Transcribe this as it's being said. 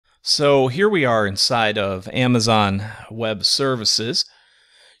So here we are inside of Amazon Web Services.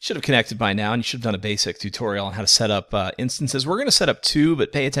 You should have connected by now, and you should have done a basic tutorial on how to set up instances. We're going to set up two,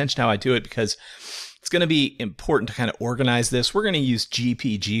 but pay attention to how I do it because it's going to be important to kind of organize this. We're going to use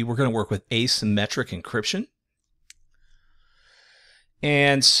GPG. We're going to work with asymmetric encryption.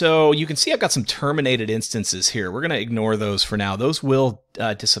 And so you can see I've got some terminated instances here. We're going to ignore those for now. Those will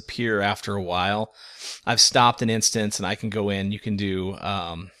disappear after a while. I've stopped an instance, and I can go in. You can do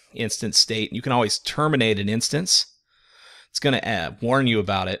instance state. You can always terminate an instance. It's going to warn you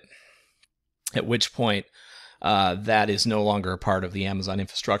about it, at which point that is no longer a part of the Amazon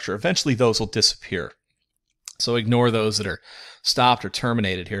infrastructure. Eventually, those will disappear. So ignore those that are stopped or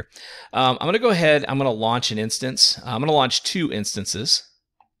terminated here. I'm going to go ahead. I'm going to launch an instance. I'm going to launch two instances.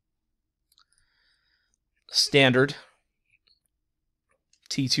 Standard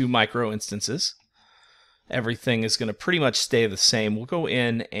T2 micro instances. Everything is going to pretty much stay the same. We'll go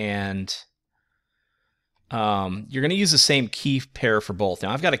in and you're going to use the same key pair for both.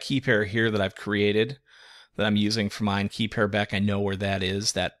 Now, I've got a key pair here that I've created that I'm using for mine. Key pair Beck, I know where that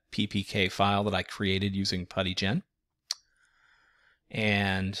is, that PPK file that I created using PuttyGen.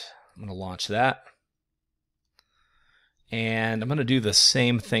 And I'm going to launch that. And I'm going to do the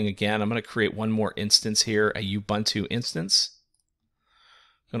same thing again. I'm going to create one more instance here, a Ubuntu instance.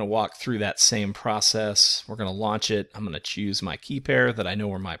 I'm going to walk through that same process. We're going to launch it. I'm going to choose my key pair that I know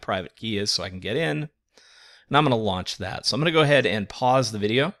where my private key is so I can get in. And I'm going to launch that. So I'm going to go ahead and pause the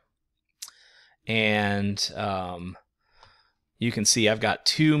video. And you can see I've got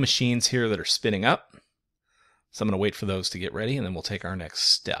two machines here that are spinning up. So I'm going to wait for those to get ready, and then we'll take our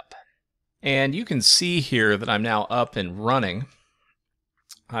next step. And you can see here that I'm now up and running.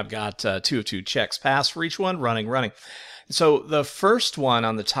 I've got 2 of 2 checks passed for each one, running. So the first one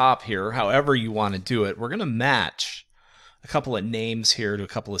on the top here, however you want to do it, we're going to match a couple of names here to a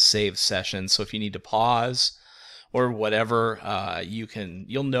couple of saved sessions. So if you need to pause or whatever,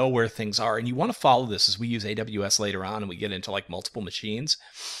 you'll know where things are. And you want to follow this as we use AWS later on and we get into like multiple machines.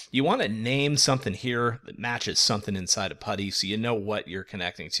 You want to name something here that matches something inside of Putty so you know what you're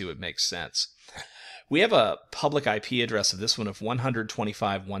connecting to. It makes sense. We have a public IP address of this one of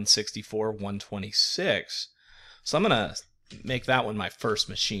 125.164.126. So I'm going to make that one my first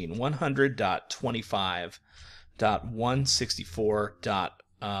machine,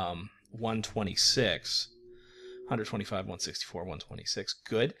 100.25.164.126. 125.164.126.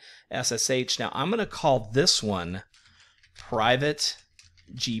 Good. SSH. Now I'm going to call this one private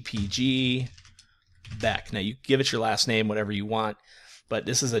GPG Beck. Now you give it your last name, whatever you want, but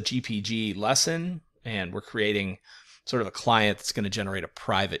this is a GPG lesson, and we're creating sort of a client that's going to generate a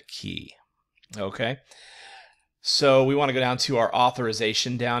private key. Okay. So we want to go down to our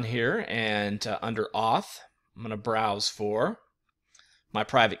authorization down here, and under auth, I'm going to browse for my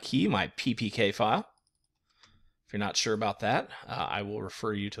private key, my PPK file. If you're not sure about that, I will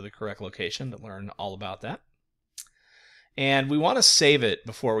refer you to the correct location to learn all about that. And we want to save it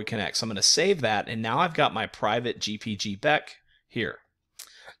before we connect. So I'm going to save that, and now I've got my private GPG Beck here.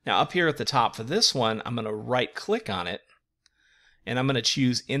 Now up here at the top for this one, I'm going to right click on it, and I'm going to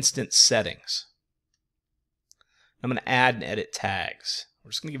choose Instance Settings. I'm going to add and edit tags.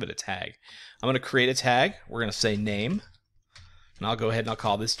 We're just going to give it a tag. I'm going to create a tag. We're going to say name, and I'll go ahead and I'll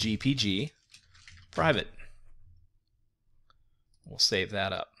call this GPG Private. We'll save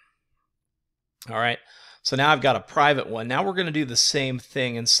that up. All right, so now I've got a private one. Now we're going to do the same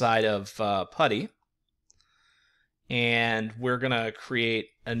thing inside of Putty, and we're going to create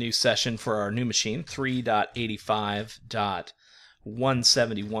a new session for our new machine,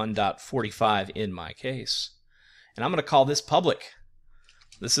 3.85.171.45 in my case. And I'm going to call this public.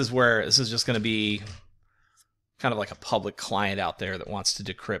 This is just going to be kind of like a public client out there that wants to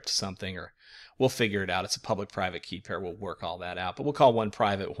decrypt something, or we'll figure it out. It's a public-private key pair. We'll work all that out, but we'll call one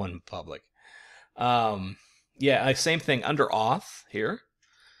private, one public. Yeah, same thing under auth here.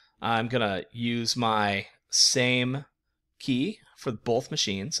 I'm going to use my same key for both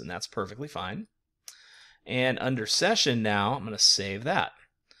machines, and that's perfectly fine. And under session now, I'm going to save that.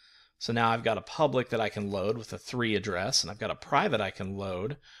 So now I've got a public that I can load with a 3 address, and I've got a private I can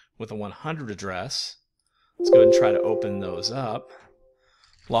load with a 100 address. Let's go ahead and try to open those up.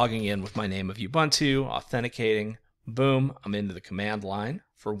 Logging in with my name of Ubuntu, authenticating, boom, I'm into the command line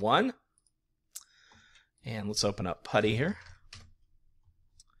for one. And let's open up Putty here.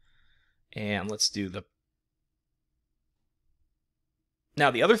 And let's do the Now,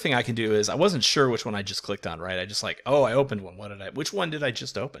 the other thing I can do is, I wasn't sure which one I just clicked on, right? I just like, oh, I opened one. Which one did I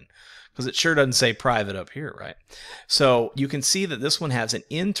just open? Because it sure doesn't say private up here, right? So you can see that this one has an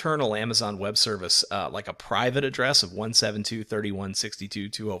internal Amazon Web Service, like a private address of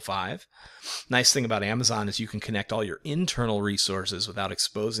 172.31.62.205. Nice thing about Amazon is you can connect all your internal resources without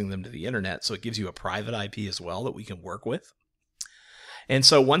exposing them to the internet, so it gives you a private IP as well that we can work with. And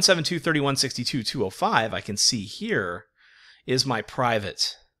so 172.31.62.205, I can see here, is my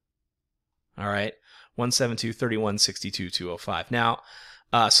private. All right, 172.31.62.205. Now,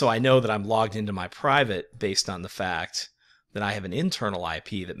 so I know that I'm logged into my private based on the fact that I have an internal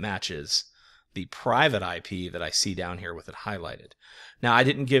IP that matches the private IP that I see down here with it highlighted. Now, I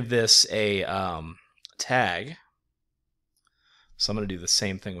didn't give this a tag, so I'm going to do the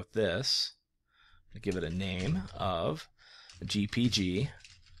same thing with this. I'm going to give it a name of GPG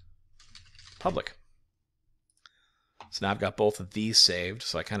public. So now I've got both of these saved,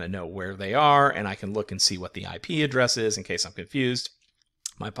 so I kind of know where they are, and I can look and see what the IP address is in case I'm confused.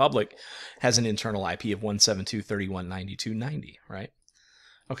 My public has an internal IP of 172.31.92.90, right?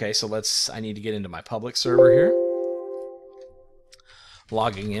 Okay, so I need to get into my public server here.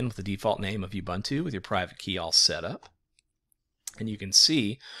 Logging in with the default name of Ubuntu with your private key all set up. And you can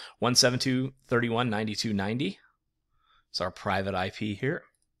see 172.31.92.90. It's our private IP here.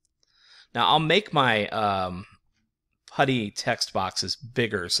 Now I'll make my PuTTY text boxes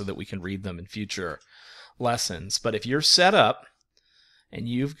bigger so that we can read them in future lessons. But if you're set up and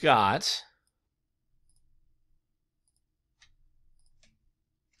you've got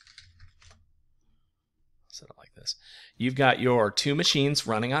set up like this, you've got your two machines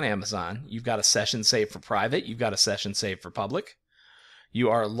running on Amazon. You've got a session saved for private. You've got a session saved for public. You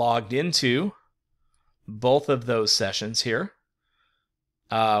are logged into both of those sessions here.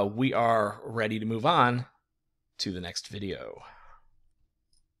 We are ready to move on to the next video.